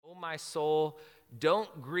my soul,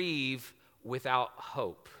 don't grieve without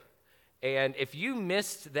hope. And if you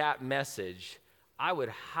missed that message, I would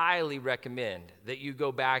highly recommend that you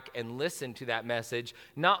go back and listen to that message,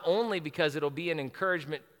 not only because it'll be an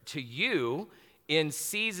encouragement to you in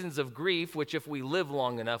seasons of grief, which if we live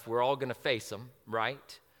long enough, we're all going to face them,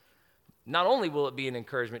 right? Not only will it be an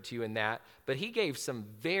encouragement to you in that, but he gave some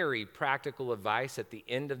very practical advice at the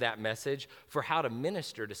end of that message for how to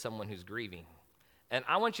minister to someone who's grieving. And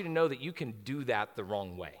I want you to know that you can do that the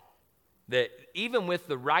wrong way. That even with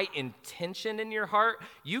the right intention in your heart,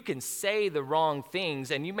 you can say the wrong things,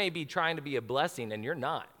 and you may be trying to be a blessing, and you're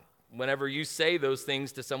not, whenever you say those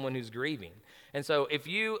things to someone who's grieving. And so if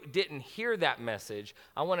you didn't hear that message,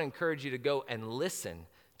 I want to encourage you to go and listen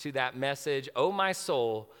to that message, "Oh, my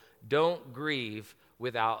soul, don't grieve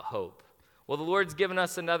without hope." Well, the Lord's given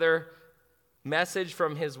us another message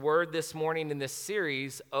from his word this morning in this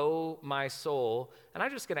series, "Oh, my soul." And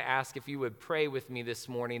I'm just going to ask if you would pray with me this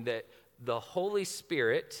morning that the Holy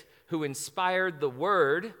Spirit, who inspired the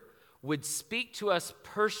word, would speak to us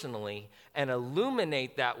personally and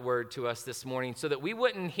illuminate that word to us this morning so that we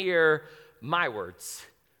wouldn't hear my words,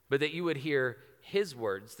 but that you would hear his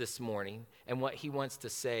words this morning and what he wants to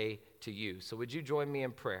say to you. So would you join me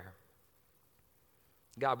in prayer?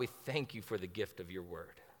 God, we thank you for the gift of your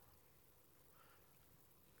word.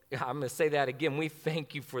 I'm going to say that again. We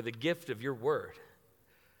thank you for the gift of your word.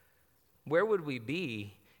 Where would we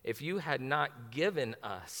be if you had not given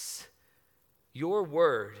us your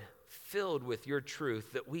word filled with your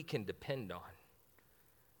truth that we can depend on?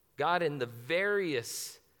 God, in the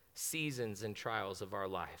various seasons and trials of our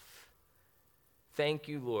life, thank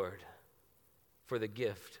you, Lord, for the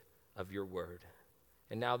gift of your word.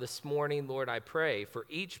 And now this morning, Lord, I pray for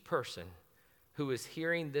each person who is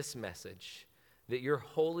hearing this message, that your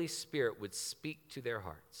Holy Spirit would speak to their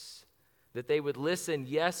hearts, that they would listen,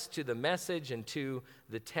 yes, to the message and to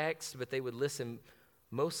the text, but they would listen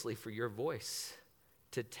mostly for your voice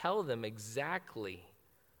to tell them exactly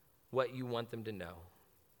what you want them to know.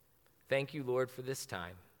 Thank you, Lord, for this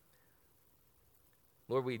time.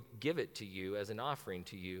 Lord, we give it to you as an offering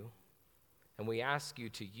to you, and we ask you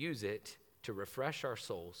to use it to refresh our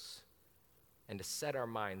souls and to set our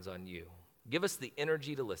minds on you. Give us the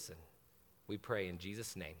energy to listen. We pray in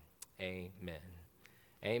Jesus' name, amen.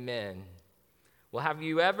 Amen. Well, have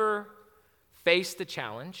you ever faced a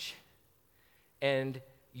challenge and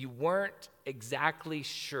you weren't exactly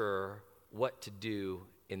sure what to do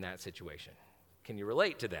in that situation? Can you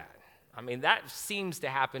relate to that? I mean, that seems to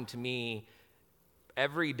happen to me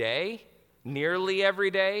every day, nearly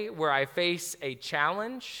every day, where I face a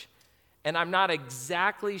challenge and I'm not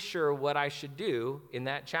exactly sure what I should do in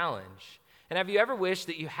that challenge. And have you ever wished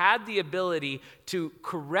that you had the ability to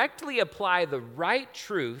correctly apply the right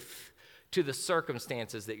truth to the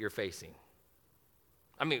circumstances that you're facing?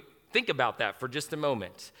 I mean, think about that for just a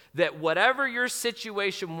moment. That whatever your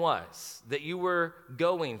situation was that you were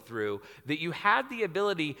going through, that you had the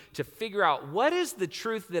ability to figure out what is the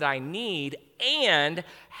truth that I need and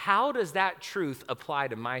how does that truth apply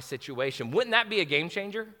to my situation? Wouldn't that be a game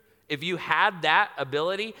changer? If you had that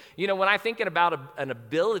ability, you know, when I'm thinking about an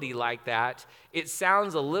ability like that, it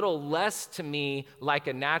sounds a little less to me like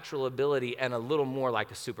a natural ability and a little more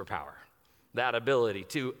like a superpower. That ability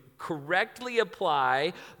to correctly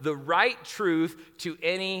apply the right truth to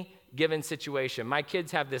any given situation. My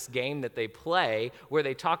kids have this game that they play where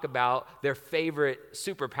they talk about their favorite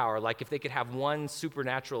superpower. Like if they could have one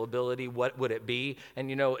supernatural ability, what would it be? And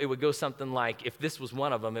you know, it would go something like, if this was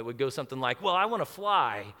one of them, it would go something like, well, I want to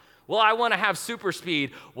fly. Well, I want to have super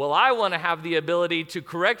speed. Well, I want to have the ability to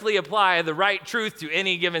correctly apply the right truth to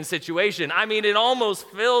any given situation. I mean, it almost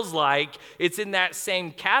feels like it's in that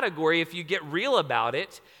same category if you get real about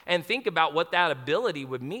it and think about what that ability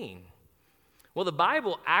would mean. Well, the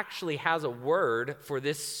Bible actually has a word for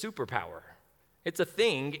this superpower. It's a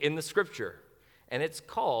thing in the scripture, and it's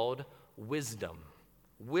called wisdom.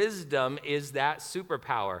 Wisdom is that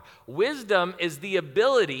superpower. Wisdom is the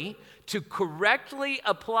ability to correctly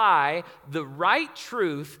apply the right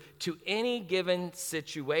truth to any given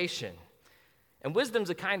situation. And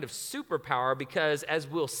wisdom's a kind of superpower because, as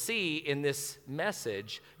we'll see in this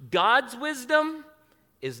message, God's wisdom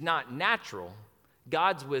is not natural.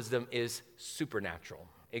 God's wisdom is supernatural.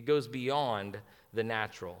 It goes beyond the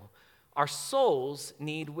natural. Our souls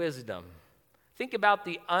need wisdom. Think about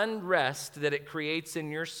the unrest that it creates in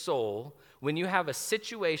your soul when you have a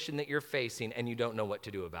situation that you're facing and you don't know what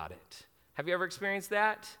to do about it. Have you ever experienced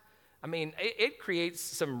that? I mean, it creates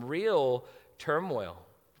some real turmoil,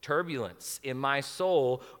 turbulence in my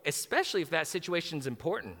soul, especially if that situation's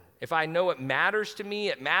important if I know it matters to me,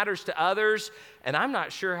 it matters to others, and I'm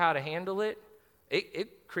not sure how to handle it,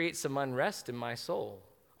 it creates some unrest in my soul.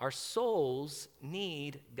 Our souls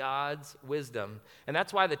need God's wisdom. And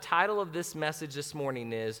that's why the title of this message this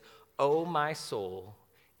morning is, "Oh, my soul,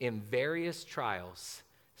 in various trials,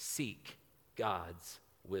 seek God's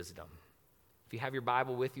wisdom." If you have your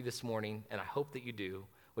Bible with you this morning, and I hope that you do,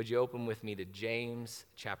 would you open with me to James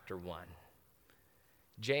chapter 1?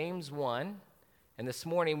 James 1, and this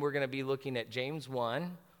morning we're going to be looking at James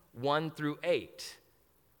 1, 1 through 8.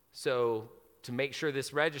 So to make sure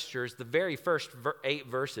this registers, the very first 8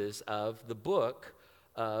 verses of the book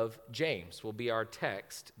of James will be our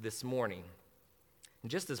text this morning.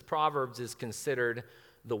 And just as Proverbs is considered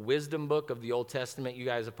the wisdom book of the Old Testament, you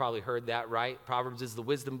guys have probably heard that, right? Proverbs is the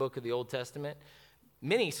wisdom book of the Old Testament.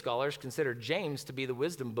 Many scholars consider James to be the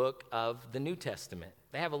wisdom book of the New Testament.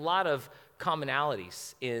 They have a lot of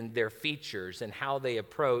commonalities in their features and how they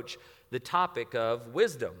approach the topic of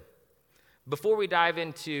wisdom. Before we dive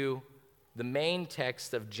into the main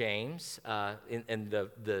text of James and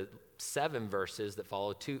the 7 verses that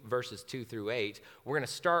follow, verses 2 through 8, we're going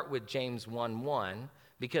to start with James 1:1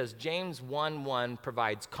 because James 1:1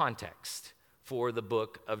 provides context for the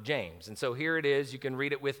book of James. And so here it is. You can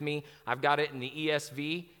read it with me. I've got it in the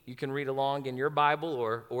ESV. You can read along in your Bible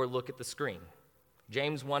or look at the screen.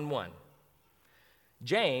 James 1:1.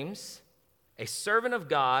 James, a servant of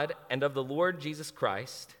God and of the Lord Jesus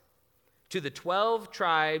Christ, to the 12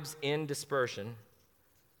 tribes in dispersion,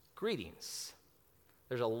 greetings.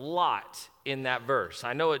 There's a lot in that verse.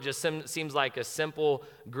 I know it just seems like a simple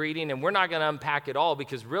greeting, and we're not going to unpack it all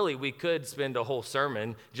because really we could spend a whole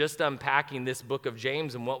sermon just unpacking this book of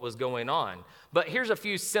James and what was going on. But here's a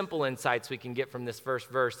few simple insights we can get from this first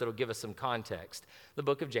verse that'll give us some context. The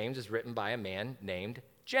book of James is written by a man named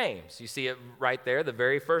James. You see it right there, the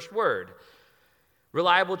very first word.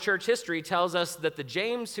 Reliable church history tells us that the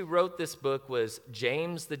James who wrote this book was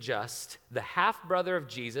James the Just, the half-brother of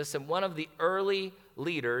Jesus, and one of the early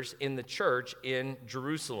leaders in the church in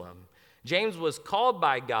Jerusalem. James was called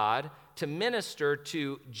by God to minister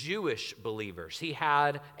to Jewish believers. He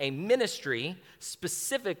had a ministry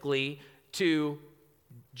specifically to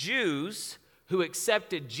Jews who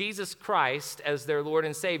accepted Jesus Christ as their Lord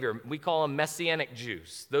and Savior. We call them Messianic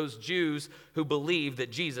Jews, those Jews who believe that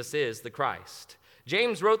Jesus is the Christ.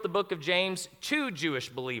 James wrote the book of James to Jewish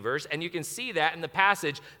believers, and you can see that in the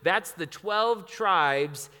passage. That's the 12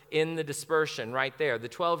 tribes in the dispersion right there. The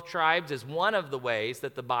 12 tribes is one of the ways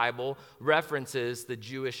that the Bible references the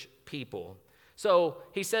Jewish people. So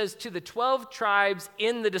he says to the 12 tribes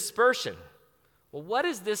in the dispersion. Well, what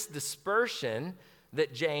is this dispersion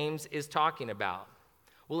that James is talking about?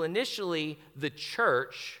 Well, initially, the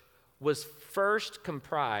church was first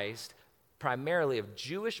comprised primarily of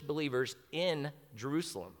Jewish believers in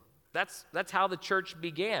Jerusalem. That's how the church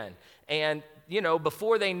began. And,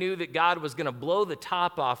 before they knew that God was going to blow the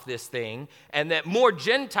top off this thing and that more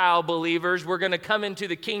Gentile believers were going to come into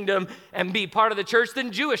the kingdom and be part of the church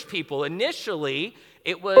than Jewish people. Initially,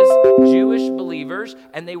 it was Jewish believers,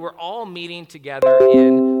 and they were all meeting together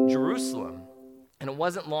in Jerusalem. And it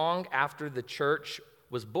wasn't long after the church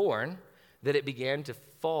was born that it began to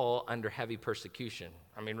fall under heavy persecution.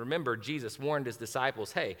 I mean, remember, Jesus warned his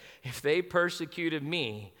disciples, hey, if they persecuted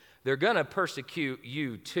me, they're going to persecute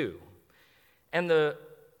you too. And the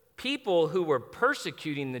people who were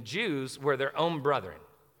persecuting the Jews were their own brethren.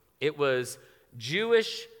 It was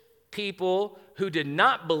Jewish people who did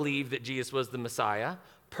not believe that Jesus was the Messiah,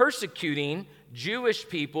 persecuting Jewish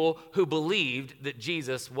people who believed that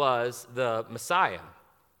Jesus was the Messiah.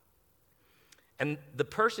 And the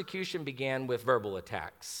persecution began with verbal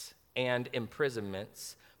attacks and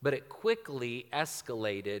imprisonments, but it quickly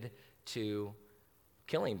escalated to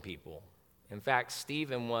killing people. In fact,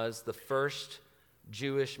 Stephen was the first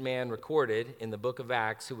Jewish man recorded in the book of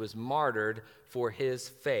Acts who was martyred for his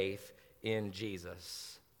faith in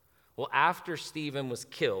Jesus. Well, after Stephen was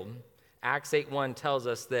killed, Acts 8:1 tells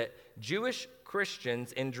us that Jewish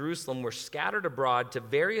Christians in Jerusalem were scattered abroad to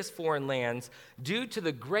various foreign lands due to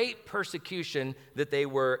the great persecution that they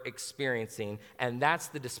were experiencing. And that's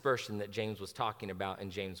the dispersion that James was talking about in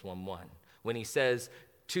James 1:1. When he says,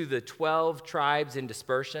 to the 12 tribes in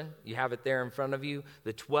dispersion, you have it there in front of you,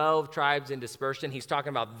 the 12 tribes in dispersion. He's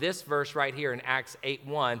talking about this verse right here in Acts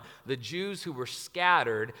 8:1. The Jews who were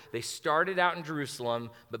scattered, they started out in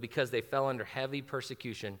Jerusalem, but because they fell under heavy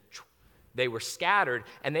persecution, they were scattered,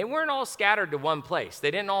 and they weren't all scattered to one place.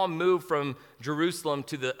 They didn't all move from Jerusalem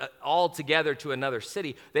to all together to another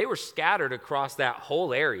city. They were scattered across that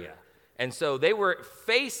whole area. And so they were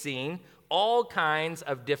facing all kinds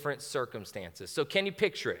of different circumstances. So can you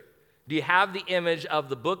picture it? Do you have the image of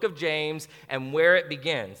the book of James and where it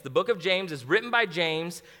begins? The book of James is written by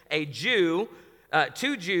James, a Jew,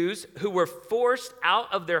 two Jews who were forced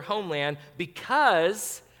out of their homeland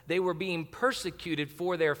because they were being persecuted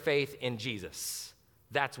for their faith in Jesus.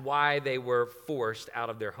 That's why they were forced out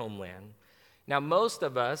of their homeland. Now, most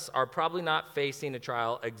of us are probably not facing a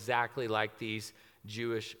trial exactly like these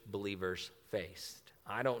Jewish believers faced.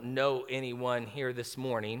 I don't know anyone here this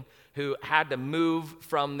morning who had to move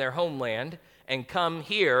from their homeland and come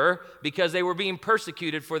here because they were being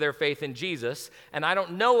persecuted for their faith in Jesus. And I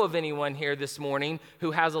don't know of anyone here this morning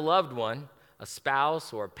who has a loved one, a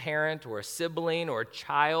spouse or a parent or a sibling or a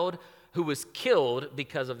child who was killed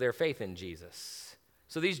because of their faith in Jesus.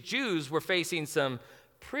 So these Jews were facing some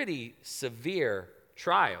pretty severe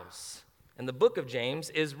trials. And the book of James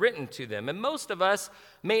is written to them. And most of us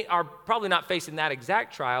are probably not facing that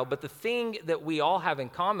exact trial, but the thing that we all have in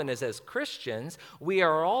common is as Christians, we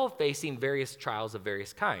are all facing various trials of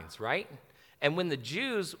various kinds, right? And when the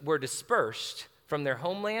Jews were dispersed from their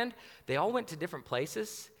homeland, they all went to different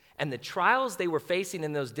places, and the trials they were facing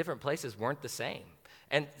in those different places weren't the same.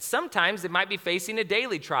 And sometimes they might be facing a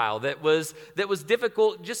daily trial that was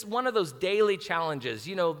difficult, just one of those daily challenges,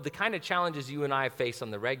 you know, the kind of challenges you and I face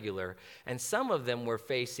on the regular. And some of them were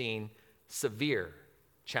facing severe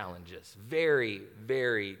challenges, very,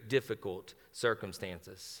 very difficult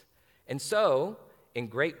circumstances. And so, in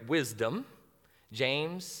great wisdom,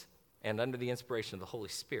 James, and under the inspiration of the Holy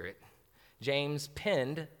Spirit, James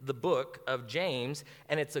penned the book of James,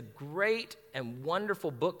 and it's a great and wonderful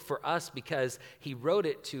book for us because he wrote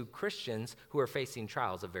it to Christians who are facing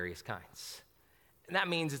trials of various kinds. And that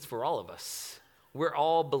means it's for all of us. We're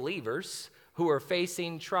all believers who are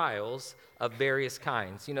facing trials of various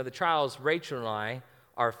kinds. You know, the trials Rachel and I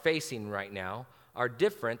are facing right now are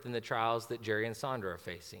different than the trials that Jerry and Sandra are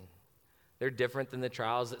facing. They're different than the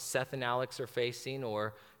trials that Seth and Alex are facing,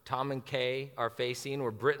 or Tom and Kay are facing, or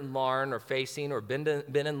Britt and Lauren are facing, or Ben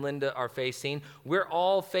and Linda are facing. We're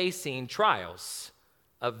all facing trials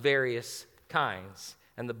of various kinds.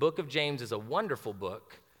 And the book of James is a wonderful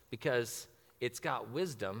book because it's got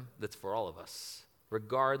wisdom that's for all of us,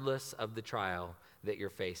 regardless of the trial that you're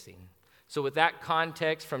facing. So with that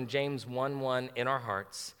context from James 1:1 in our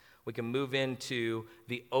hearts, we can move into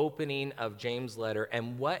the opening of James' letter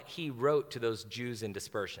and what he wrote to those Jews in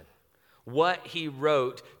dispersion. What he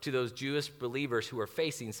wrote to those Jewish believers who are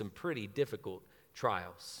facing some pretty difficult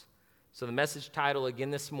trials. So the message title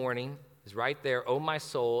again this morning is right there, "O my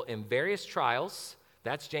soul, in various trials,"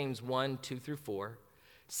 that's James 1:2-4,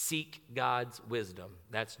 "seek God's wisdom."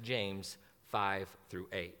 That's James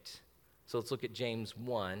 5-8. So let's look at James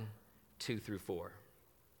 1:2-4.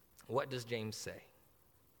 What does James say?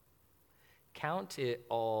 Count it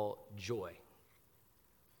all joy.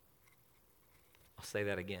 I'll say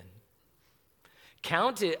that again.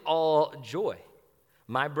 Count it all joy,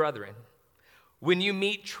 my brethren, when you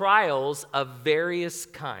meet trials of various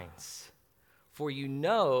kinds, for you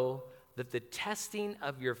know that the testing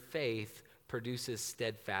of your faith produces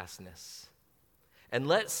steadfastness. And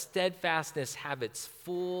let steadfastness have its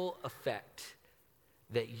full effect,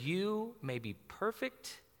 that you may be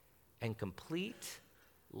perfect and complete,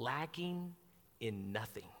 lacking in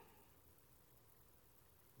nothing.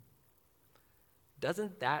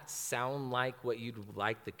 Doesn't that sound like what you'd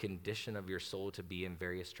like the condition of your soul to be in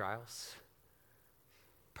various trials?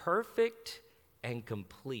 Perfect and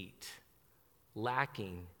complete,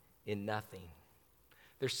 lacking in nothing.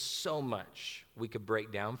 There's so much we could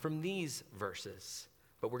break down from these verses,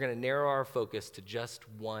 but we're going to narrow our focus to just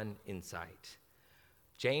one insight.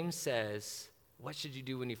 James says, what should you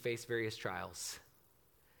do when you face various trials?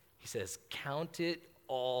 He says, count it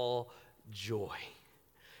all joy.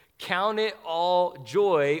 Count it all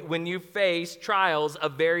joy when you face trials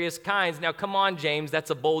of various kinds. Now, come on, James,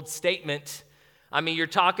 that's a bold statement. I mean, you're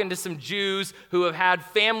talking to some Jews who have had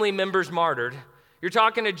family members martyred. You're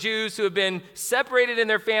talking to Jews who have been separated in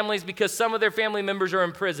their families because some of their family members are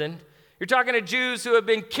in prison. You're talking to Jews who have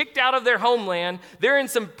been kicked out of their homeland. They're in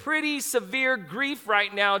some pretty severe grief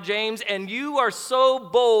right now, James, and you are so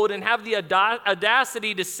bold and have the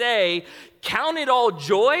audacity to say, count it all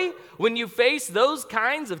joy when you face those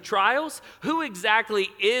kinds of trials? Who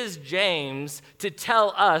exactly is James to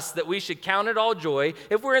tell us that we should count it all joy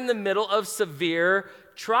if we're in the middle of severe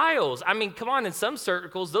trials? I mean, come on, in some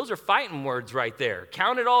circles, those are fighting words right there.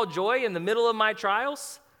 Count it all joy in the middle of my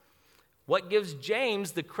trials? What gives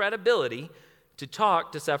James the credibility to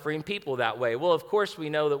talk to suffering people that way? Well, of course, we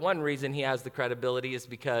know that one reason he has the credibility is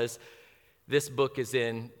because this book is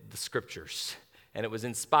in the scriptures, and it was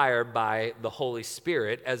inspired by the Holy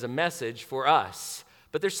Spirit as a message for us.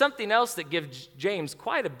 But there's something else that gives James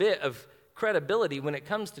quite a bit of credibility when it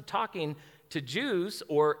comes to talking to Jews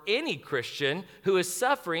or any Christian who is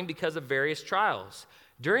suffering because of various trials.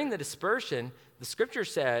 During the dispersion, the scripture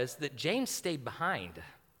says that James stayed behind.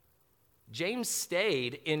 James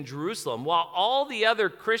stayed in Jerusalem while all the other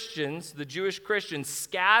Christians, the Jewish Christians,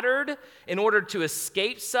 scattered in order to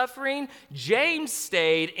escape suffering. James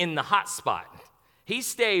stayed in the hot spot. He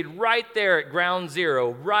stayed right there at ground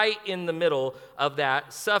zero, right in the middle of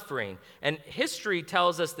that suffering. And history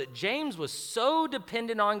tells us that James was so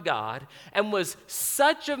dependent on God and was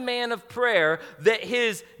such a man of prayer that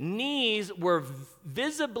his knees were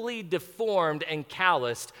visibly deformed and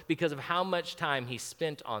calloused because of how much time he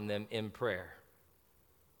spent on them in prayer.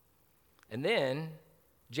 And then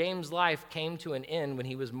James' life came to an end when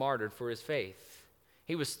he was martyred for his faith.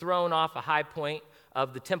 He was thrown off a high point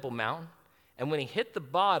of the Temple Mount. And when he hit the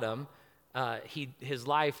bottom, he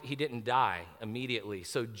didn't die immediately.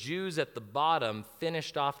 So Jews at the bottom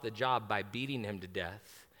finished off the job by beating him to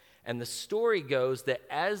death. And the story goes that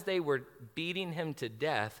as they were beating him to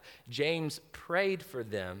death, James prayed for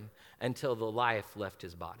them until the life left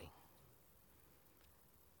his body.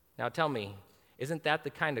 Now tell me, isn't that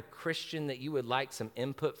the kind of Christian that you would like some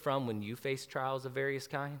input from when you face trials of various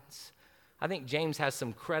kinds? I think James has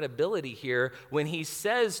some credibility here when he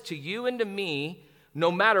says to you and to me,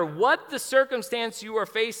 no matter what the circumstance you are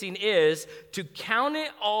facing is, to count it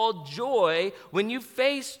all joy when you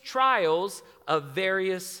face trials of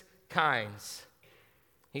various kinds.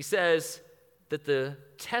 He says that the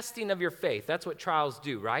testing of your faith, that's what trials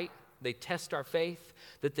do, right? They test our faith,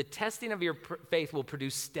 that the testing of your faith will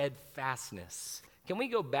produce steadfastness. Can we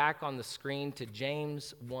go back on the screen to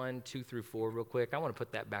James 1, 2 through 4 real quick? I want to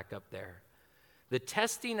put that back up there. The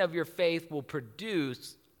testing of your faith will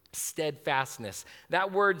produce steadfastness.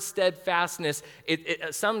 That word steadfastness,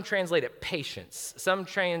 some translate it patience. Some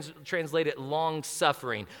translate it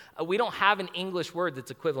long-suffering. We don't have an English word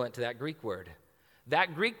that's equivalent to that Greek word.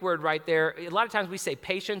 That Greek word right there, a lot of times we say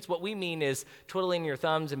patience. What we mean is twiddling your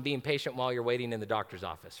thumbs and being patient while you're waiting in the doctor's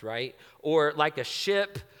office, right? Or like a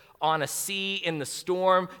ship on a sea in the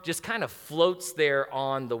storm, just kind of floats there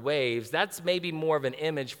on the waves. That's maybe more of an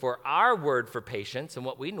image for our word for patience and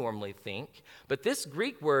what we normally think. But this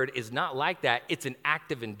Greek word is not like that. It's an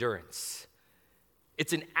active endurance.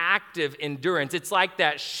 It's an active endurance. It's like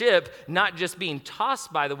that ship not just being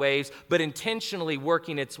tossed by the waves, but intentionally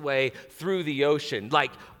working its way through the ocean,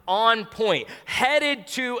 like on point, headed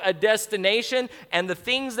to a destination, and the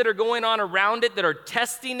things that are going on around it that are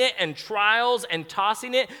testing it and trials and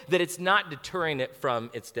tossing it, that it's not deterring it from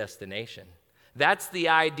its destination. That's the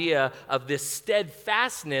idea of this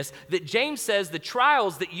steadfastness that James says the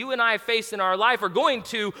trials that you and I face in our life are going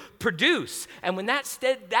to produce. And when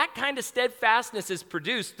that kind of steadfastness is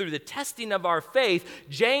produced through the testing of our faith,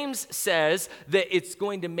 James says that it's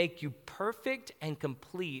going to make you perfect and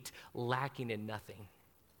complete, lacking in nothing.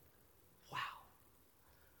 Wow.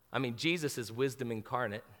 I mean, Jesus is wisdom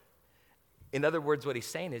incarnate. In other words, what he's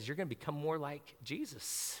saying is you're going to become more like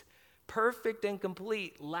Jesus. Perfect and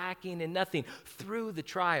complete, lacking in nothing through the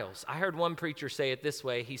trials. I heard one preacher say it this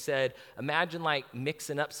way. He said, imagine like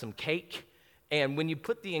mixing up some cake, and when you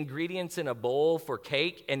put the ingredients in a bowl for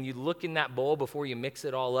cake and you look in that bowl before you mix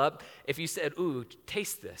it all up, if you said, ooh,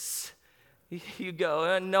 taste this, you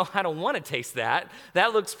go, no, I don't want to taste that.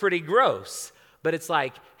 That looks pretty gross. But it's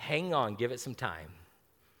like, hang on, give it some time.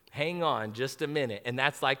 Hang on just a minute. And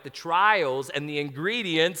that's like the trials and the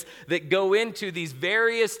ingredients that go into these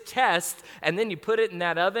various tests. And then you put it in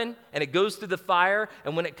that oven and it goes through the fire.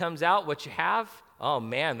 And when it comes out, what you have, oh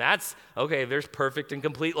man, that's, okay, there's perfect and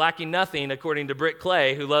complete, lacking nothing, according to Britt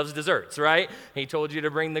Clay, who loves desserts, right? He told you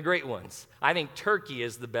to bring the great ones. I think turkey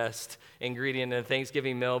is the best ingredient in a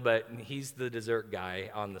Thanksgiving meal, but he's the dessert guy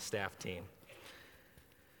on the staff team.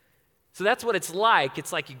 So that's what it's like.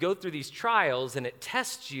 It's like you go through these trials and it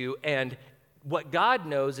tests you, and what God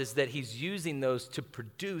knows is that he's using those to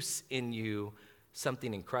produce in you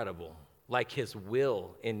something incredible, like his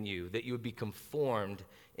will in you, that you would be conformed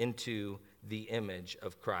into the image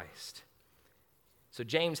of Christ. So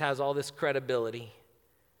James has all this credibility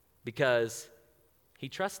because he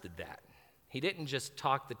trusted that. He didn't just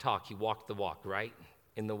talk the talk, he walked the walk, right?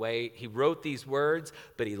 In the way he wrote these words,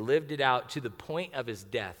 but he lived it out to the point of his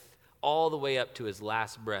death. All the way up to his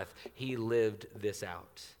last breath, he lived this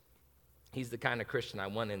out. He's the kind of Christian I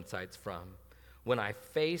want insights from when I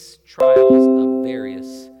face trials of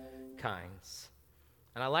various kinds.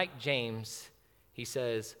 And I like James, he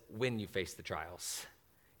says, when you face the trials.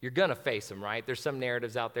 You're going to face them, right? There's some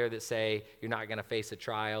narratives out there that say you're not going to face a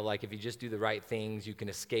trial. Like if you just do the right things, you can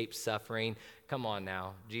escape suffering. Come on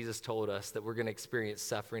now. Jesus told us that we're going to experience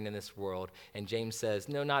suffering in this world. And James says,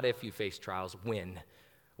 no, not if you face trials, when.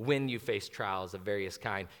 When you face trials of various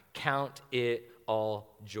kind, count it all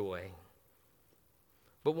joy.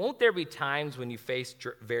 But won't there be times when you face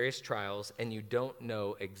various trials and you don't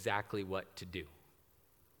know exactly what to do?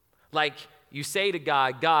 Like you say to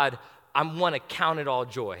God, God, I want to count it all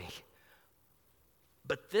joy.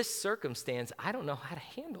 But this circumstance, I don't know how to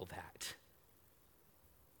handle that.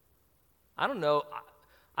 I don't know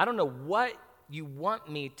what you want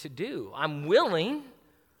me to do. I'm willing,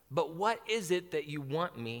 but what is it that you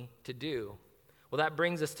want me to do? Well, that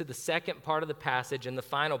brings us to the second part of the passage and the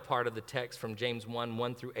final part of the text from James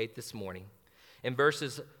 1 through 8 this morning. In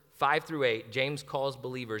verses 5 through 8, James calls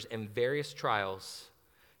believers in various trials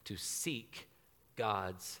to seek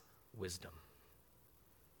God's wisdom.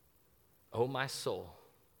 Oh, my soul,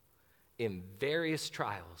 in various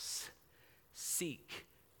trials, seek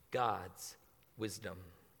God's wisdom.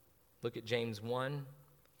 Look at James 1,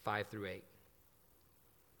 5 through 8.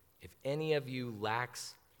 If any of you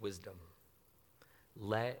lacks wisdom,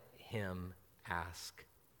 let him ask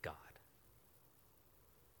God.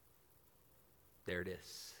 There it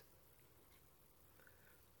is.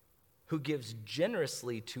 Who gives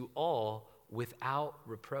generously to all without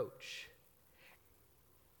reproach,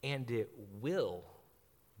 and it will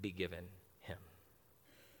be given him.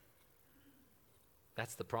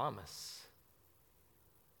 That's the promise.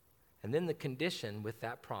 And then the condition with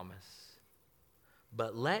that promise.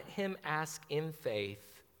 But let him ask in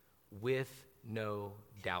faith with no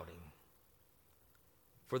doubting.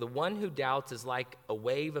 For the one who doubts is like a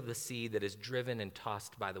wave of the sea that is driven and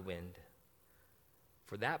tossed by the wind.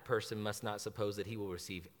 For that person must not suppose that he will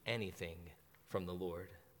receive anything from the Lord.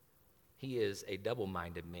 He is a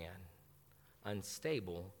double-minded man,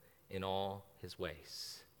 unstable in all his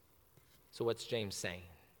ways. So what's James saying?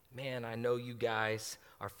 Man, I know you guys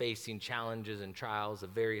are facing challenges and trials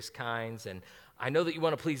of various kinds, and I know that you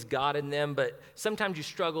want to please God in them, but sometimes you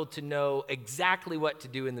struggle to know exactly what to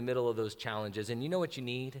do in the middle of those challenges. And you know what you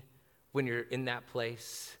need when you're in that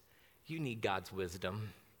place? You need God's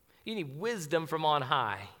wisdom. You need wisdom from on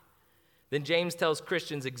high. Then James tells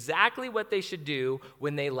Christians exactly what they should do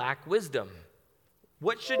when they lack wisdom.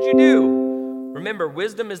 What should you do? Remember,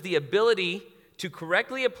 wisdom is the ability to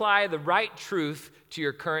correctly apply the right truth to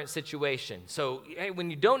your current situation. So, hey, when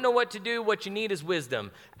you don't know what to do, what you need is wisdom.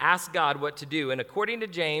 Ask God what to do. And according to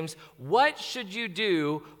James, what should you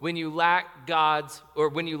do when you lack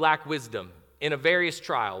when you lack wisdom in a various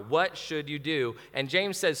trial? What should you do? And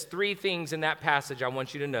James says three things in that passage I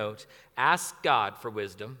want you to note. Ask God for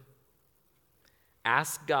wisdom.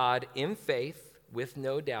 Ask God in faith with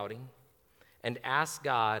no doubting. And ask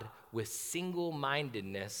God with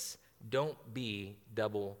single-mindedness. Don't be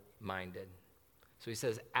double-minded. So he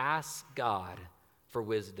says, ask God for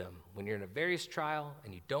wisdom. When you're in a various trial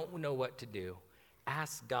and you don't know what to do,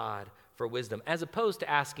 ask God for wisdom, as opposed to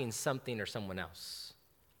asking something or someone else.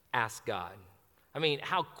 Ask God. I mean,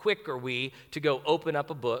 how quick are we to go open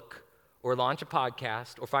up a book or launch a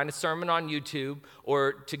podcast or find a sermon on YouTube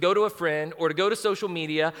or to go to a friend or to go to social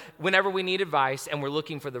media whenever we need advice and we're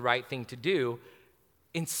looking for the right thing to do,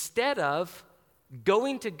 instead of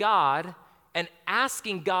going to God and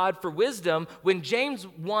asking God for wisdom, when James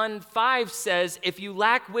 1:5 says, if you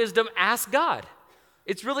lack wisdom, ask God.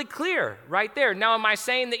 It's really clear right there. Now, am I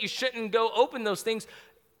saying that you shouldn't go open those things?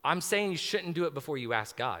 I'm saying you shouldn't do it before you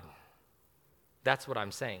ask God. That's what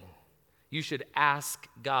I'm saying. You should ask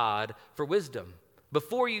God for wisdom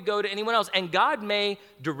before you go to anyone else. And God may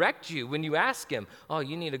direct you when you ask him, oh,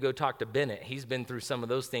 you need to go talk to Bennett. He's been through some of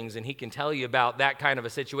those things, and he can tell you about that kind of a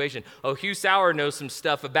situation. Oh, Hugh Sauer knows some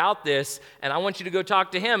stuff about this, and I want you to go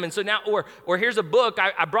talk to him. And so now, or here's a book.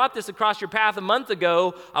 I brought this across your path a month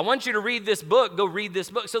ago. I want you to read this book. Go read this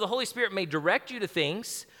book. So the Holy Spirit may direct you to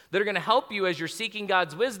things that are going to help you as you're seeking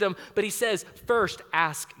God's wisdom, but he says, first,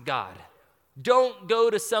 ask God. Don't go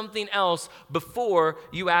to something else before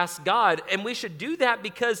you ask God. And we should do that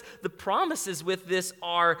because the promises with this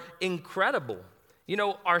are incredible. You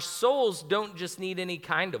know, our souls don't just need any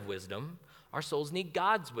kind of wisdom. Our souls need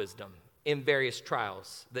God's wisdom in various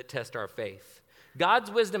trials that test our faith.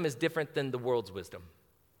 God's wisdom is different than the world's wisdom.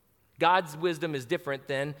 God's wisdom is different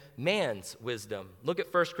than man's wisdom. Look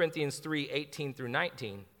at 1 Corinthians 3:18 through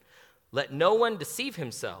 19. Let no one deceive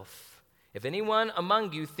himself. If anyone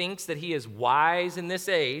among you thinks that he is wise in this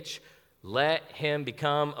age, let him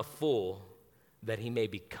become a fool, that he may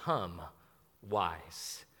become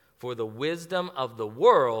wise. For the wisdom of the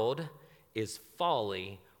world is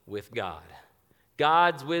folly with God.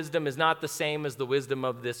 God's wisdom is not the same as the wisdom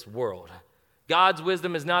of this world. God's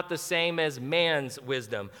wisdom is not the same as man's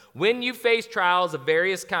wisdom. When you face trials of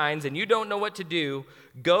various kinds and you don't know what to do,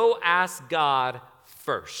 go ask God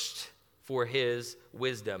first for his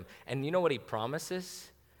wisdom. And you know what he promises?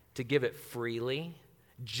 To give it freely,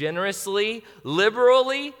 generously,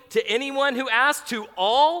 liberally to anyone who asks. To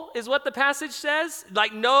all is what the passage says.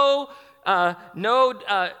 Like no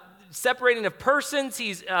separating of persons.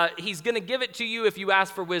 He's going to give it to you if you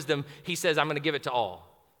ask for wisdom. He says, I'm going to give it to all.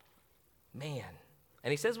 Man.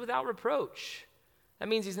 And he says without reproach. That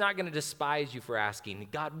means he's not going to despise you for asking.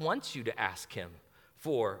 God wants you to ask him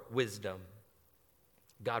for wisdom.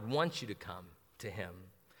 God wants you to come to him.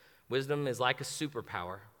 Wisdom is like a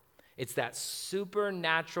superpower. It's that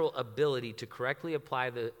supernatural ability to correctly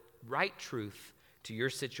apply the right truth to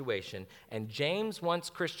your situation. And James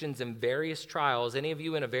wants Christians in various trials. Any of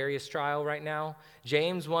you in a various trial right now?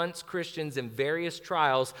 James wants Christians in various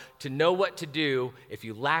trials to know what to do. If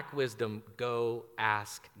you lack wisdom, go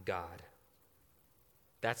ask God.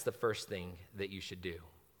 That's the first thing that you should do.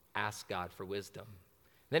 Ask God for wisdom.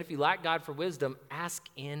 Then if you lack God for wisdom, ask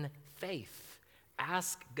in faith.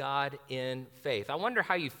 Ask God in faith. I wonder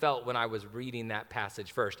how you felt when I was reading that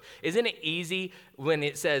passage first. Isn't it easy when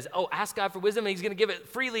it says, oh, ask God for wisdom, and he's going to give it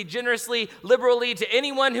freely, generously, liberally to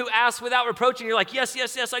anyone who asks without reproach, and you're like, yes,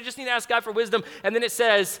 yes, yes, I just need to ask God for wisdom. And then it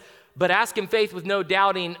says, but ask in faith with no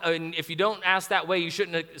doubting, and if you don't ask that way, you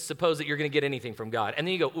shouldn't suppose that you're going to get anything from God. And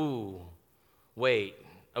then you go, ooh, wait,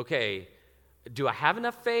 okay, do I have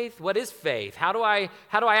enough faith? What is faith? How do I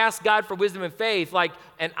ask God for wisdom and faith?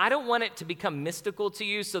 And I don't want it to become mystical to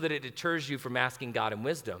you so that it deters you from asking God in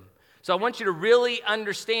wisdom. So I want you to really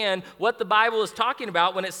understand what the Bible is talking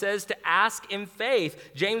about when it says to ask in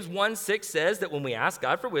faith. James 1:6 says that when we ask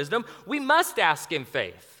God for wisdom, we must ask in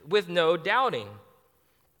faith with no doubting.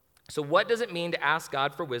 So what does it mean to ask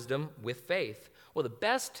God for wisdom with faith? Well, the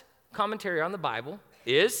best commentary on the Bible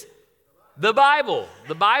is the Bible.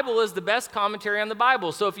 The Bible is the best commentary on the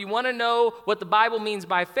Bible. So if you want to know what the Bible means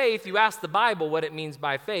by faith, you ask the Bible what it means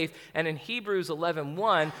by faith. And in Hebrews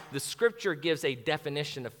 11:1, the scripture gives a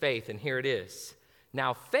definition of faith, and here it is.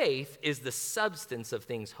 Now, faith is the substance of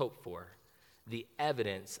things hoped for, the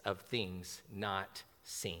evidence of things not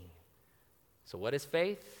seen. So what is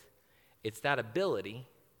faith? It's that ability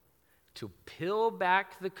to peel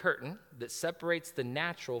back the curtain that separates the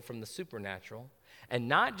natural from the supernatural, and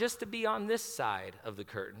not just to be on this side of the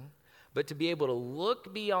curtain, but to be able to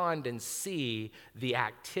look beyond and see the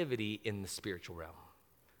activity in the spiritual realm.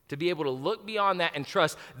 To be able to look beyond that and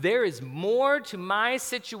trust there is more to my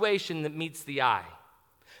situation than meets the eye.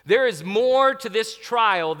 There is more to this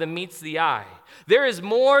trial than meets the eye. There is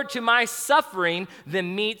more to my suffering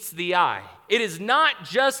than meets the eye. It is not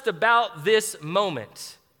just about this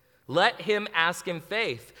moment. Let him ask in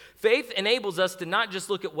faith. Faith enables us to not just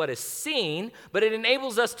look at what is seen, but it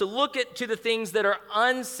enables us to look to the things that are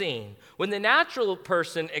unseen. When the natural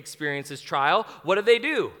person experiences trial, what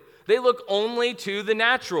do? They look only to the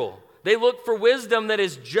natural. They look for wisdom that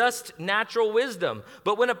is just natural wisdom.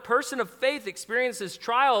 But when a person of faith experiences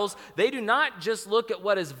trials, they do not just look at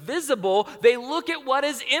what is visible, they look at what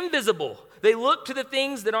is invisible. They look to the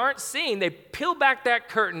things that aren't seen. They peel back that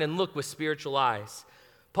curtain and look with spiritual eyes.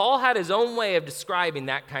 Paul had his own way of describing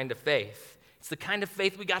that kind of faith. It's the kind of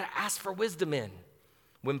faith we got to ask for wisdom in.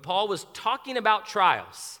 When Paul was talking about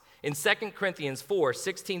trials in 2 Corinthians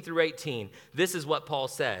 4:16 through 18, this is what Paul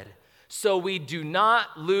said. So we do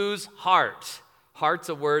not lose heart. Heart's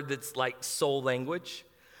a word that's like soul language.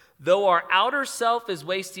 Though our outer self is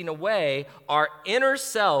wasting away, our inner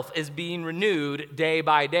self is being renewed day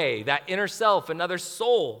by day. That inner self, another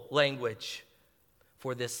soul language.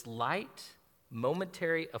 For this light,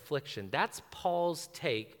 momentary affliction. That's Paul's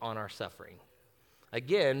take on our suffering.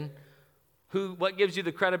 Again, what gives you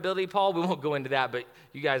the credibility, Paul? We won't go into that, but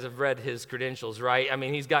you guys have read his credentials, right? I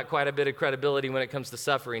mean, he's got quite a bit of credibility when it comes to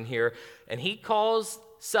suffering here. And he calls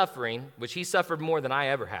suffering, which he suffered more than I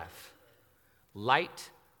ever have, light,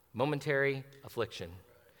 momentary affliction,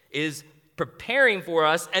 is preparing for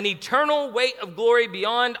us an eternal weight of glory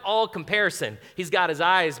beyond all comparison. He's got his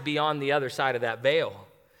eyes beyond the other side of that veil.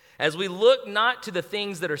 As we look not to the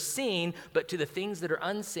things that are seen, but to the things that are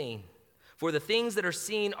unseen. For the things that are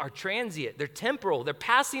seen are transient, they're temporal, they're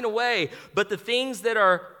passing away, but the things that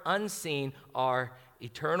are unseen are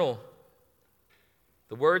eternal.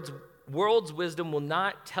 The world's wisdom will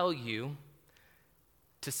not tell you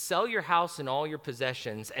to sell your house and all your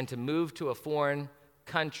possessions and to move to a foreign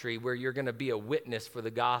country where you're going to be a witness for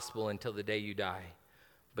the gospel until the day you die.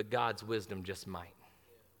 But God's wisdom just might.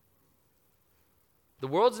 The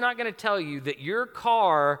world's not going to tell you that your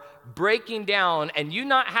car breaking down and you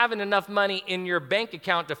not having enough money in your bank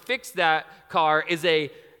account to fix that car is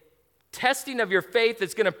a testing of your faith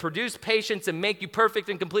that's going to produce patience and make you perfect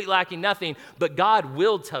and complete, lacking nothing. But God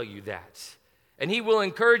will tell you that. And he will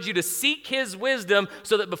encourage you to seek his wisdom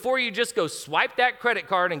so that before you just go swipe that credit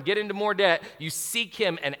card and get into more debt, you seek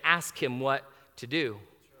him and ask him what to do.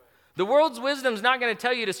 The world's wisdom is not going to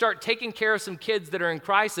tell you to start taking care of some kids that are in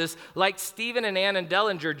crisis like Stephen and Ann and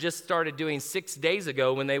Dellinger just started doing 6 days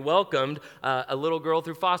ago when they welcomed a little girl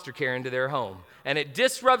through foster care into their home. And it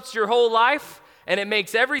disrupts your whole life, and it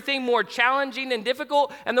makes everything more challenging and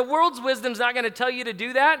difficult. And the world's wisdom is not going to tell you to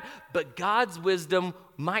do that, but God's wisdom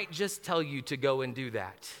might just tell you to go and do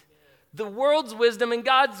that. The world's wisdom and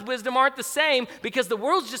God's wisdom aren't the same because the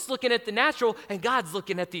world's just looking at the natural and God's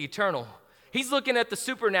looking at the eternal. He's looking at the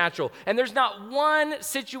supernatural. And there's not one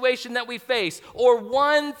situation that we face or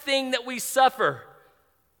one thing that we suffer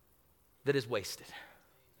that is wasted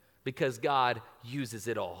because God uses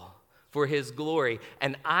it all for his glory.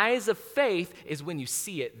 And eyes of faith is when you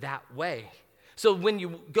see it that way. So when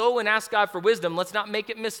you go and ask God for wisdom, let's not make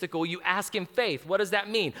it mystical. You ask him faith. What does that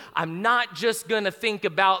mean? I'm not just going to think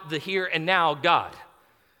about the here and now God.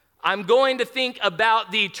 I'm going to think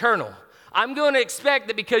about the eternal. I'm going to expect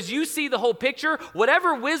that because you see the whole picture,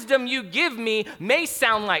 whatever wisdom you give me may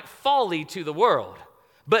sound like folly to the world.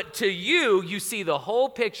 But to you, you see the whole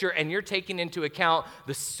picture and you're taking into account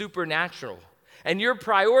the supernatural. And you're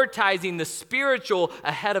prioritizing the spiritual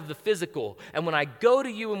ahead of the physical. And when I go to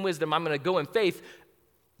you in wisdom, I'm going to go in faith,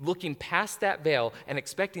 looking past that veil and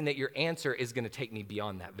expecting that your answer is going to take me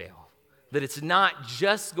beyond that veil. That it's not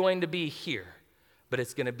just going to be here, but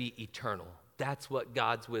it's going to be eternal. That's what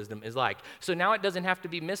God's wisdom is like. So now it doesn't have to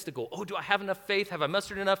be mystical. Oh, do I have enough faith? Have I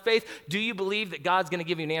mustered enough faith? Do you believe that God's going to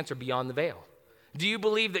give you an answer beyond the veil? Do you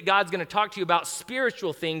believe that God's going to talk to you about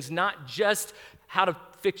spiritual things, not just how to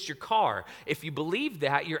fix your car? If you believe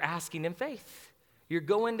that, you're asking in faith. You're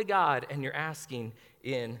going to God and you're asking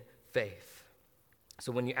in faith.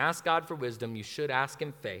 So when you ask God for wisdom, you should ask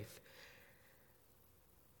in faith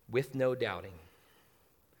with no doubting.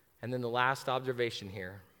 And then the last observation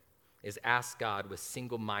here is ask God with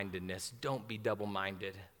single-mindedness. Don't be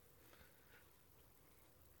double-minded.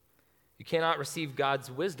 You cannot receive God's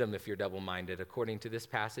wisdom if you're double-minded, according to this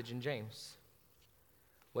passage in James.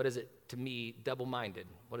 What is it to me, double-minded?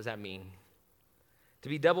 What does that mean? To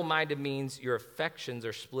be double-minded means your affections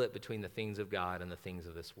are split between the things of God and the things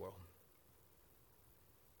of this world.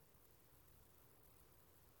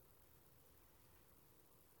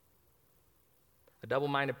 A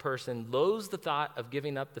double-minded person loathes the thought of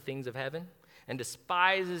giving up the things of heaven and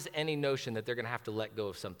despises any notion that they're going to have to let go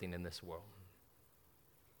of something in this world.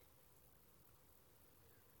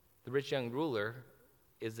 The rich young ruler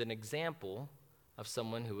is an example of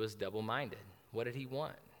someone who was double-minded. What did he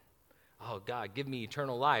want? Oh, God, give me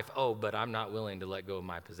eternal life. Oh, but I'm not willing to let go of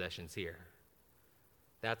my possessions here.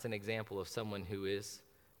 That's an example of someone who is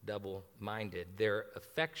double-minded. Their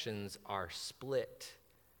affections are split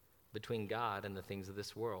between God and the things of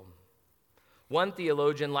this world. One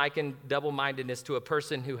theologian likened double-mindedness to a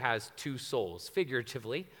person who has two souls,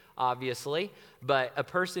 figuratively, obviously, but a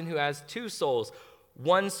person who has two souls.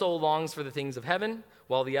 One soul longs for the things of heaven,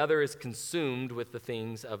 while the other is consumed with the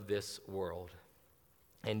things of this world.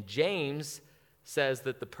 And James says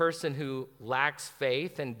that the person who lacks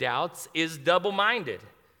faith and doubts is double-minded,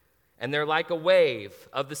 and they're like a wave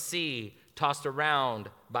of the sea tossed around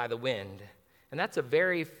by the wind. And that's a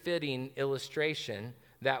very fitting illustration,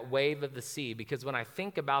 that wave of the sea, because when I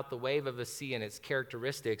think about the wave of the sea and its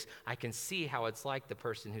characteristics, I can see how it's like the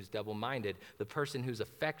person who's double-minded, the person whose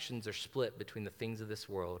affections are split between the things of this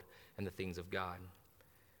world and the things of God.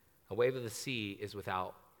 A wave of the sea is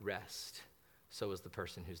without rest. So is the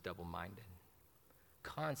person who's double-minded,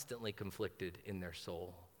 constantly conflicted in their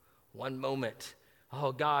soul. One moment,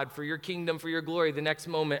 oh God, for your kingdom, for your glory. The next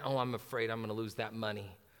moment, oh, I'm afraid I'm going to lose that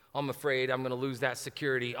money. I'm afraid I'm going to lose that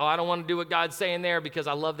security. Oh, I don't want to do what God's saying there because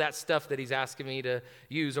I love that stuff that he's asking me to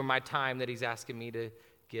use or my time that he's asking me to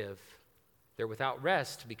give. They're without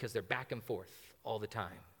rest because they're back and forth all the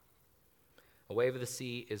time. A wave of the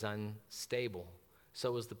sea is unstable.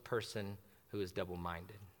 So is the person who is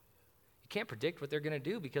double-minded. You can't predict what they're going to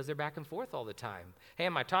do because they're back and forth all the time. Hey,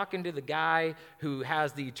 am I talking to the guy who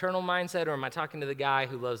has the eternal mindset, or am I talking to the guy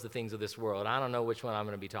who loves the things of this world? I don't know which one I'm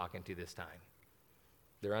going to be talking to this time.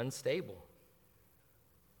 They're unstable.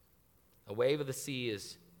 A wave of the sea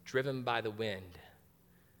is driven by the wind.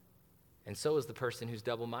 And so is the person who's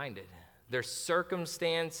double-minded. Their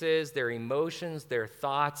circumstances, their emotions, their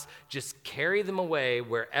thoughts, just carry them away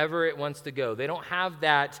wherever it wants to go. They don't have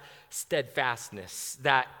that steadfastness,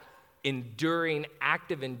 that enduring,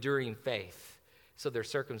 active, enduring faith. So their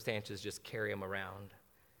circumstances just carry them around.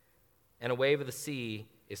 And a wave of the sea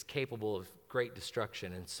is capable of great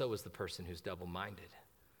destruction, and so is the person who's double-minded.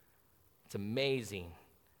 It's amazing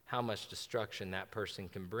how much destruction that person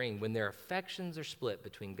can bring when their affections are split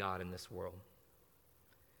between God and this world.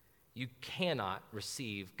 You cannot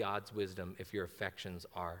receive God's wisdom if your affections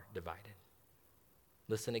are divided.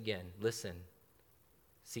 Listen again. Listen.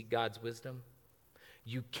 Seek God's wisdom.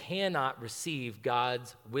 You cannot receive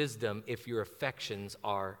God's wisdom if your affections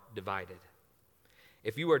are divided.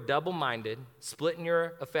 If you are double-minded, split in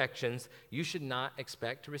your affections, you should not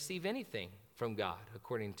expect to receive anything from God,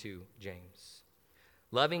 according to James.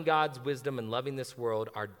 Loving God's wisdom and loving this world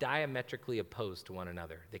are diametrically opposed to one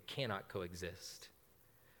another. They cannot coexist.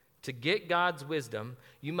 To get God's wisdom,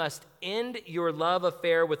 you must end your love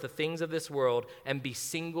affair with the things of this world and be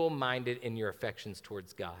single-minded in your affections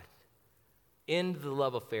towards God. End the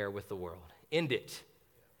love affair with the world. End it.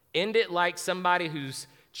 End it like somebody who's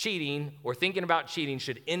cheating or thinking about cheating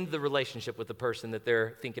should end the relationship with the person that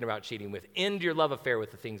they're thinking about cheating with. End your love affair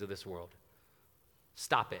with the things of this world.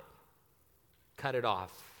 Stop it. Cut it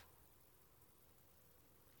off.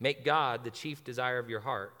 Make God the chief desire of your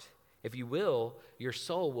heart. If you will, your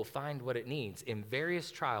soul will find what it needs. In various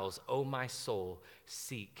trials, O my soul,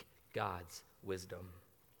 seek God's wisdom.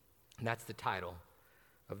 And that's the title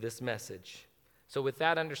of this message. So with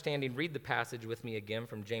that understanding, read the passage with me again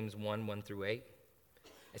from James 1 through 8.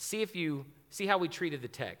 And see how we treated the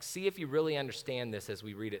text. See if you really understand this as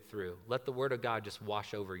we read it through. Let the word of God just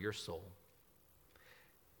wash over your soul.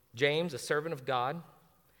 James, a servant of God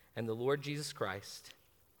and the Lord Jesus Christ,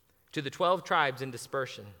 to the 12 tribes in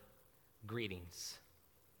dispersion, greetings.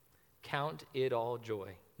 Count it all joy,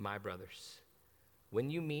 my brothers, when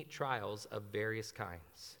you meet trials of various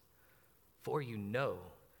kinds, for you know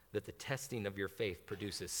that the testing of your faith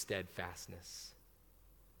produces steadfastness.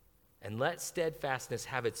 And let steadfastness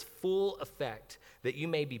have its full effect, that you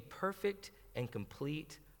may be perfect and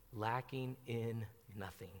complete, lacking in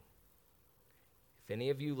nothing. If any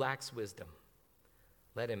of you lacks wisdom,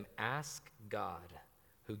 let him ask God,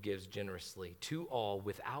 who gives generously to all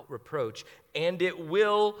without reproach, and it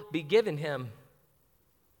will be given him.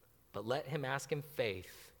 But let him ask in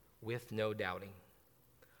faith with no doubting.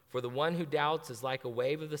 For the one who doubts is like a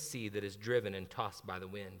wave of the sea that is driven and tossed by the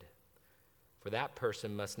wind. For that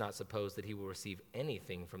person must not suppose that he will receive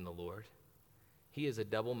anything from the Lord. He is a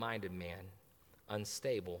double-minded man,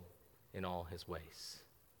 unstable in all his ways.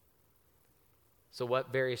 So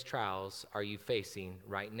what various trials are you facing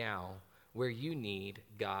right now where you need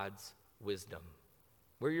God's wisdom,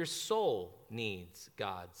 where your soul needs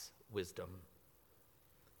God's wisdom?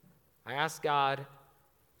 I asked God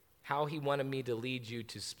how he wanted me to lead you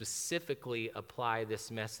to specifically apply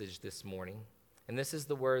this message this morning. And this is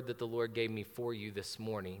the word that the Lord gave me for you this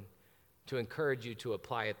morning to encourage you to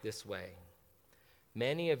apply it this way.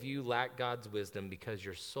 Many of you lack God's wisdom because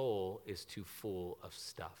your soul is too full of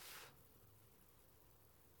stuff.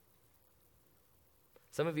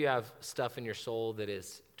 Some of you have stuff in your soul that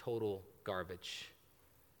is total garbage.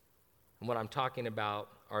 And what I'm talking about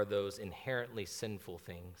are those inherently sinful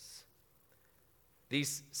things.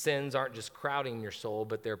 These sins aren't just crowding your soul,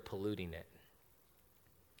 but they're polluting it.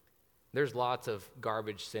 There's lots of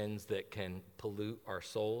garbage sins that can pollute our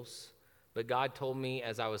souls. But God told me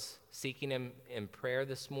as I was seeking him in prayer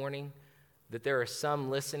this morning that there are some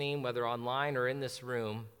listening, whether online or in this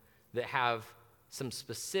room, that have some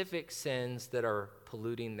specific sins that are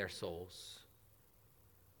polluting their souls.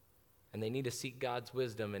 And they need to seek God's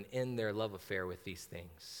wisdom and end their love affair with these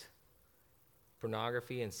things.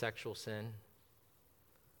 Pornography and sexual sin,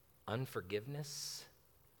 unforgiveness,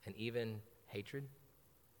 and even hatred,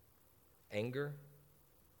 anger,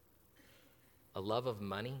 a love of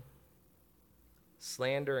money,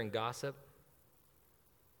 slander and gossip,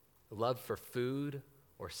 a love for food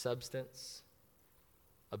or substance,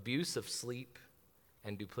 abuse of sleep,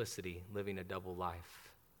 and duplicity, living a double life.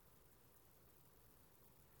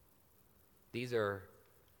 These are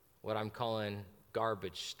what I'm calling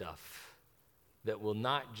garbage stuff that will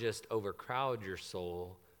not just overcrowd your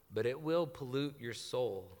soul, but it will pollute your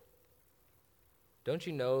soul. Don't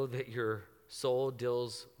you know that your soul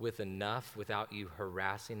deals with enough without you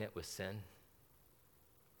harassing it with sin?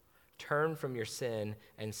 Turn from your sin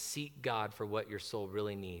and seek God for what your soul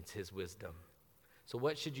really needs, his wisdom. So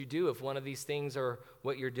what should you do if one of these things are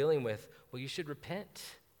what you're dealing with? Well, you should repent.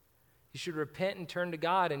 You should repent and turn to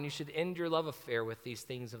God, and you should end your love affair with these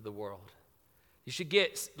things of the world. You should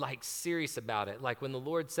get serious about it. Like when the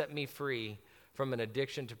Lord set me free from an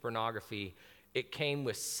addiction to pornography, it came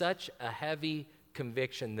with such a heavy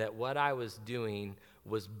conviction that what I was doing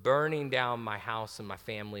was burning down my house and my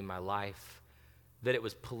family, my life, that it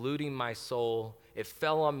was polluting my soul. It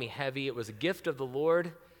fell on me heavy. It was a gift of the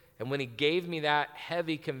Lord. And when he gave me that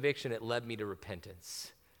heavy conviction, it led me to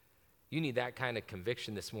repentance. You need that kind of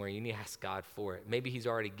conviction this morning. You need to ask God for it. Maybe he's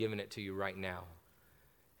already given it to you right now.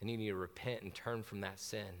 And you need to repent and turn from that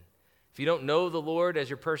sin. If you don't know the Lord as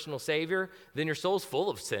your personal Savior, then your soul's full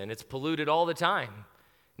of sin. It's polluted all the time.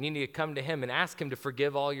 And you need to come to him and ask him to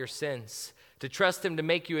forgive all your sins, to trust him to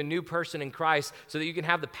make you a new person in Christ so that you can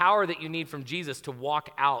have the power that you need from Jesus to walk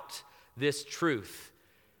out this truth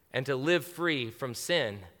and to live free from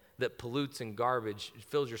sin that pollutes and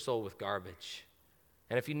fills your soul with garbage.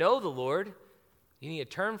 And if you know the Lord, you need to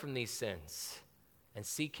turn from these sins and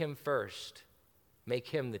seek him first. Make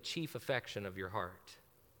him the chief affection of your heart.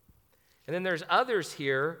 And then there's others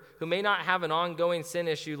here who may not have an ongoing sin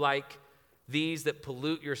issue like these that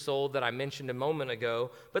pollute your soul that I mentioned a moment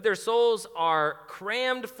ago, but their souls are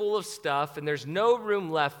crammed full of stuff and there's no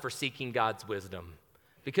room left for seeking God's wisdom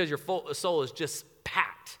because your soul is just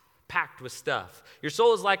packed with stuff. Your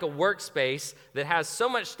soul is like a workspace that has so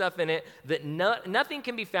much stuff in it that nothing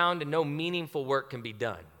can be found and no meaningful work can be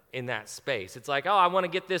done in that space. It's like, oh, I want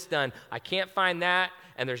to get this done. I can't find that,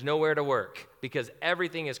 and there's nowhere to work because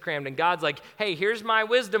everything is crammed. And God's like, hey, here's my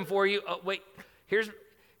wisdom for you. Oh, wait, here's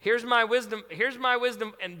my wisdom. Here's my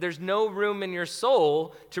wisdom. And there's no room in your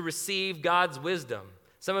soul to receive God's wisdom.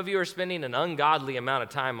 Some of you are spending an ungodly amount of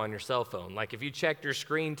time on your cell phone. Like if you checked your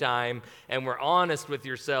screen time and were honest with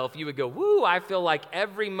yourself, you would go, woo, I feel like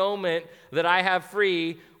every moment that I have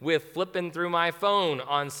free with flipping through my phone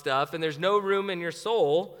on stuff, and there's no room in your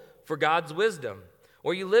soul for God's wisdom.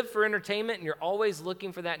 Or you live for entertainment and you're always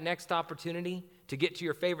looking for that next opportunity to get to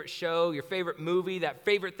your favorite show, your favorite movie, that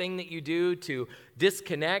favorite thing that you do to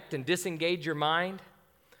disconnect and disengage your mind.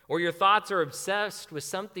 Or your thoughts are obsessed with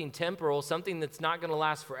something temporal, something that's not going to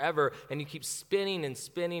last forever, and you keep spinning and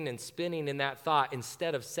spinning and spinning in that thought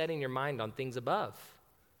instead of setting your mind on things above.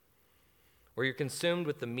 Or you're consumed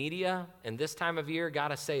with the media, and this time of year,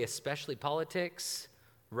 gotta say, especially politics,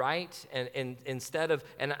 right? And instead of,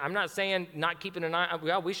 and I'm not saying not keeping an eye,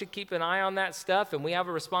 well, we should keep an eye on that stuff, and we have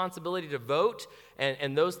a responsibility to vote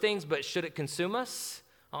and those things, but should it consume us?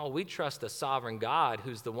 Oh, we trust a sovereign God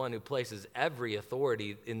who's the one who places every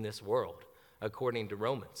authority in this world, according to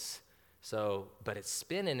Romans. So, but it's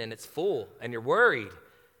spinning and it's full, and you're worried,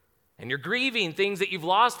 and you're grieving things that you've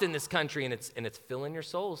lost in this country, and it's filling your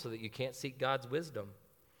soul so that you can't seek God's wisdom.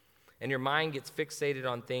 And your mind gets fixated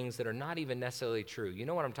on things that are not even necessarily true. You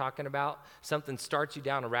know what I'm talking about? Something starts you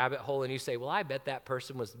down a rabbit hole and you say, well, I bet that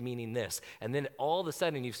person was meaning this. And then all of a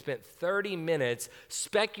sudden you've spent 30 minutes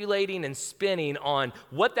speculating and spinning on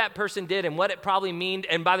what that person did and what it probably meant.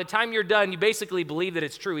 And by the time you're done, you basically believe that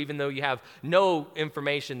it's true, even though you have no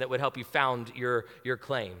information that would help you found your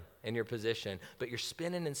claim and your position. But you're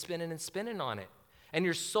spinning and spinning and spinning on it. And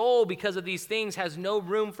your soul, because of these things, has no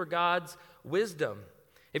room for God's wisdom.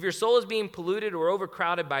 If your soul is being polluted or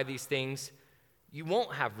overcrowded by these things, you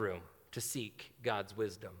won't have room to seek God's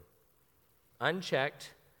wisdom.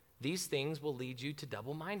 Unchecked, these things will lead you to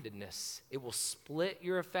double-mindedness. It will split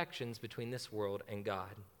your affections between this world and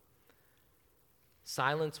God.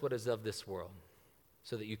 Silence what is of this world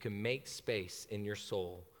so that you can make space in your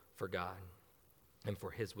soul for God and for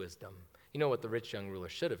his wisdom. You know what the rich young ruler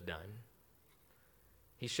should have done?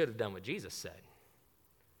 He should have done what Jesus said.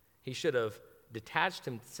 He should have detached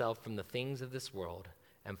himself from the things of this world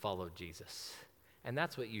and followed Jesus. And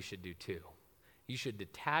that's what you should do too. You should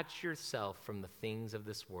detach yourself from the things of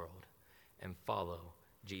this world and follow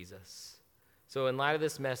Jesus. So in light of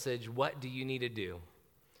this message, what do you need to do?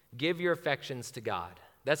 Give your affections to God.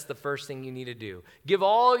 That's the first thing you need to do. Give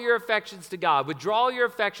all your affections to God. Withdraw your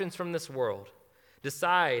affections from this world.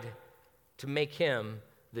 Decide to make him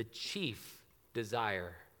the chief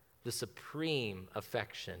desire, the supreme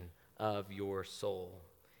affection of your soul.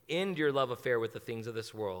 End your love affair with the things of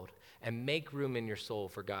this world and make room in your soul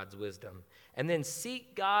for God's wisdom. And then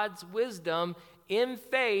seek God's wisdom in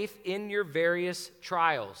faith in your various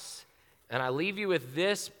trials. And I leave you with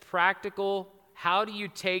this practical, how do you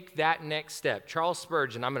take that next step? Charles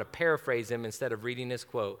Spurgeon, I'm going to paraphrase him instead of reading his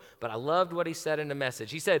quote, but I loved what he said in the message.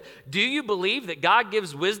 He said, do you believe that God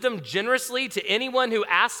gives wisdom generously to anyone who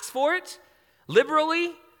asks for it?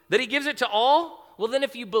 Liberally? That he gives it to all? Well, then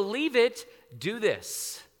if you believe it, do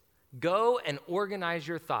this. Go and organize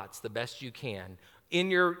your thoughts the best you can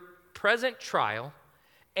in your present trial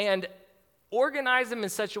and Organize them in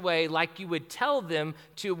such a way like you would tell them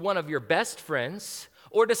to one of your best friends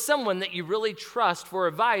or to someone that you really trust for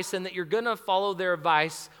advice and that you're going to follow their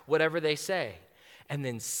advice, whatever they say. And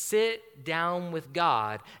then sit down with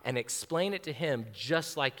God and explain it to him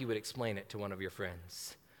just like you would explain it to one of your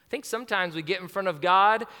friends. I think sometimes we get in front of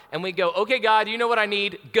God and we go, okay, God, you know what I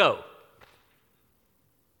need? Go.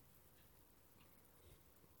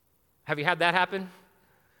 Have you had that happen?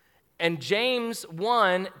 And James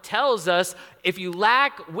 1 tells us, if you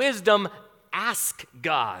lack wisdom, ask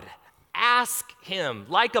God. Ask him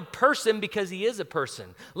like a person because he is a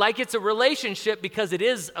person. Like it's a relationship because it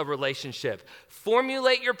is a relationship.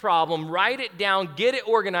 Formulate your problem, write it down, get it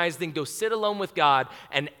organized, then go sit alone with God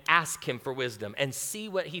and ask him for wisdom and see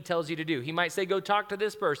what he tells you to do. He might say, go talk to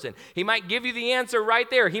this person. He might give you the answer right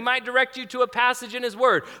there. He might direct you to a passage in his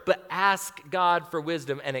word. But ask God for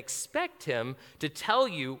wisdom and expect him to tell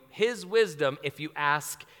you his wisdom if you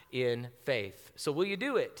ask in faith. So will you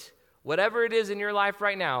do it? Whatever it is in your life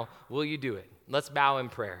right now, will you do it? Let's bow in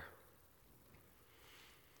prayer.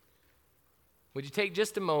 Would you take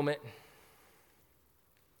just a moment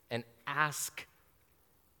and ask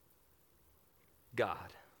God?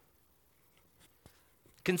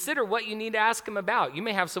 Consider what you need to ask him about. You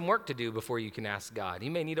may have some work to do before you can ask God. You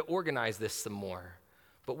may need to organize this some more.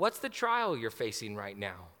 But what's the trial you're facing right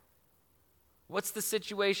now? What's the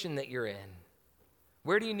situation that you're in?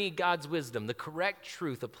 Where do you need God's wisdom, the correct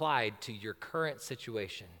truth applied to your current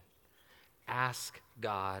situation? Ask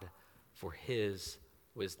God for his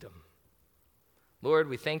wisdom. Lord,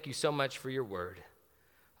 we thank you so much for your word.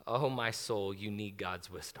 Oh, my soul, you need God's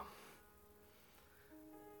wisdom.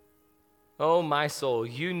 Oh, my soul,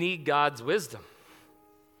 you need God's wisdom.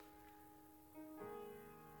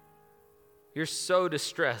 You're so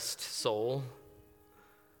distressed, soul,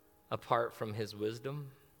 apart from his wisdom.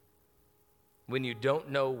 When you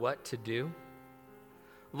don't know what to do,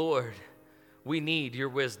 Lord, we need your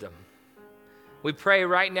wisdom. We pray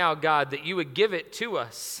right now, God, that you would give it to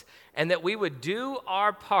us and that we would do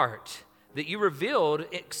our part, that you revealed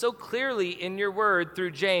it so clearly in your word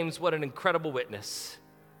through James. What an incredible witness.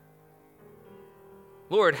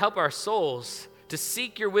 Lord, help our souls to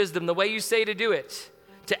seek your wisdom the way you say to do it,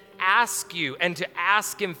 to ask you and to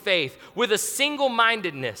ask in faith with a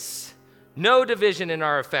single-mindedness. No division in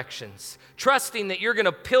our affections, trusting that you're going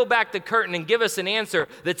to peel back the curtain and give us an answer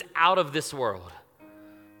that's out of this world.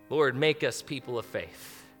 Lord, make us people of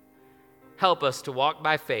faith. Help us to walk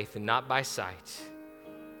by faith and not by sight.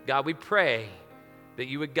 God, we pray that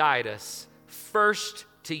you would guide us first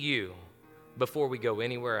to you before we go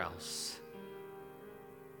anywhere else.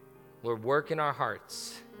 Lord, work in our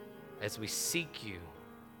hearts as we seek you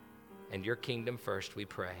and your kingdom first, we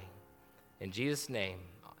pray. In Jesus' name.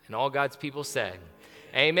 And all God's people said,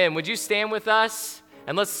 amen. Would you stand with us?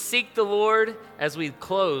 And let's seek the Lord as we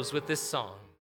close with this song.